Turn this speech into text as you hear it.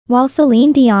While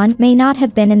Celine Dion may not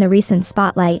have been in the recent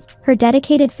spotlight, her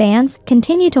dedicated fans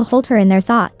continue to hold her in their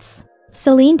thoughts.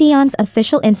 Celine Dion's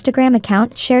official Instagram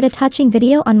account shared a touching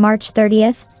video on March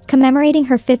 30th, commemorating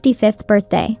her 55th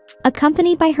birthday,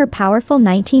 accompanied by her powerful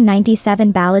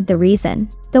 1997 ballad The Reason.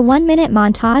 The one-minute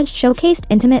montage showcased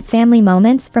intimate family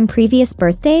moments from previous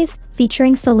birthdays,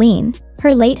 featuring Celine,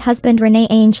 her late husband René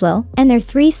Angelil, and their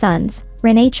three sons,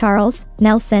 René Charles,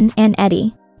 Nelson, and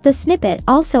Eddie. The snippet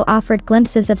also offered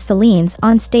glimpses of Celine's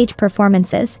on-stage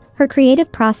performances, her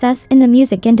creative process in the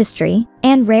music industry,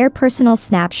 and rare personal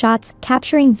snapshots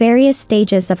capturing various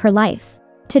stages of her life.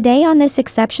 Today, on this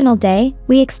exceptional day,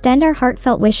 we extend our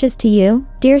heartfelt wishes to you,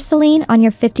 dear Celine, on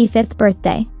your 55th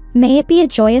birthday. May it be a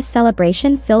joyous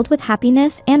celebration filled with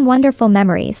happiness and wonderful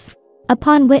memories.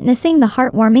 Upon witnessing the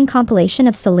heartwarming compilation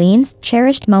of Celine's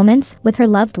cherished moments with her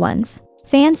loved ones,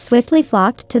 fans swiftly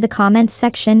flocked to the comments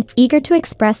section, eager to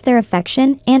express their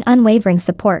affection and unwavering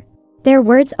support. Their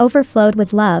words overflowed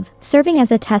with love, serving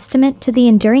as a testament to the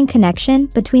enduring connection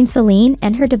between Celine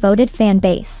and her devoted fan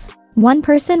base. One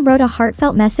person wrote a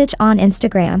heartfelt message on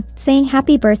Instagram, saying,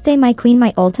 "Happy birthday, my queen,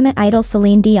 my ultimate idol,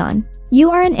 Celine Dion.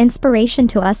 You are an inspiration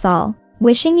to us all.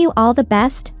 Wishing you all the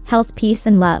best, health, peace,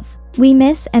 and love. We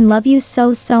miss and love you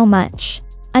so much."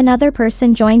 Another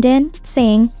person joined in,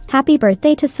 saying, "Happy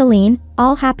birthday to Celine,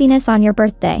 all happiness on your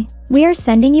birthday. We are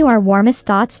sending you our warmest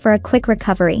thoughts for a quick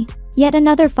recovery." Yet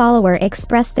another follower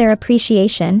expressed their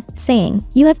appreciation, saying,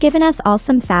 "You have given us all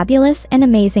some fabulous and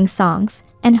amazing songs,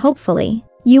 and hopefully,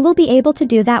 you will be able to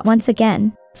do that once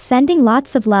again. Sending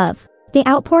lots of love." The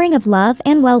outpouring of love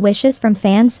and well wishes from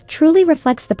fans truly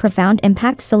reflects the profound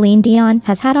impact Celine Dion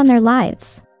has had on their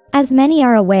lives. As many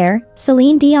are aware,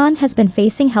 Celine Dion has been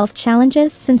facing health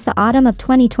challenges since the autumn of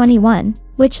 2021,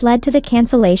 which led to the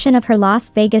cancellation of her Las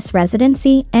Vegas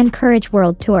residency and Courage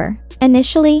World Tour.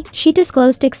 Initially, she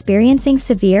disclosed experiencing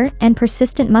severe and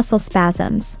persistent muscle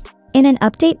spasms. In an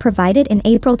update provided in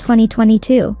April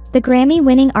 2022, the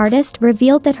Grammy-winning artist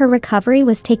revealed that her recovery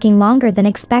was taking longer than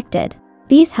expected.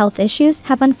 These health issues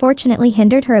have unfortunately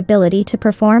hindered her ability to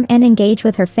perform and engage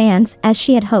with her fans as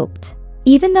she had hoped.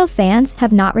 Even though fans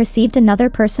have not received another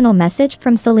personal message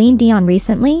from Celine Dion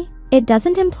recently, it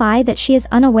doesn't imply that she is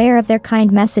unaware of their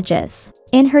kind messages.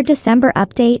 In her December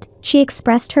update, she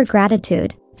expressed her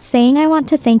gratitude, saying, "I want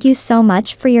to thank you so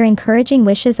much for your encouraging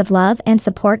wishes of love and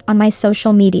support on my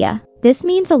social media. This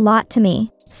means a lot to me."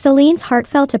 Celine's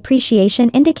heartfelt appreciation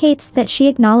indicates that she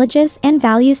acknowledges and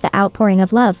values the outpouring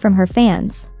of love from her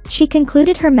fans. She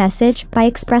concluded her message by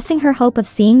expressing her hope of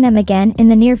seeing them again in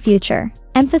the near future,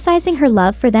 emphasizing her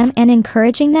love for them and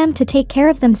encouraging them to take care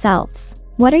of themselves.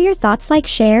 What are your thoughts? Like,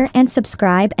 share, and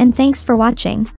subscribe, and thanks for watching.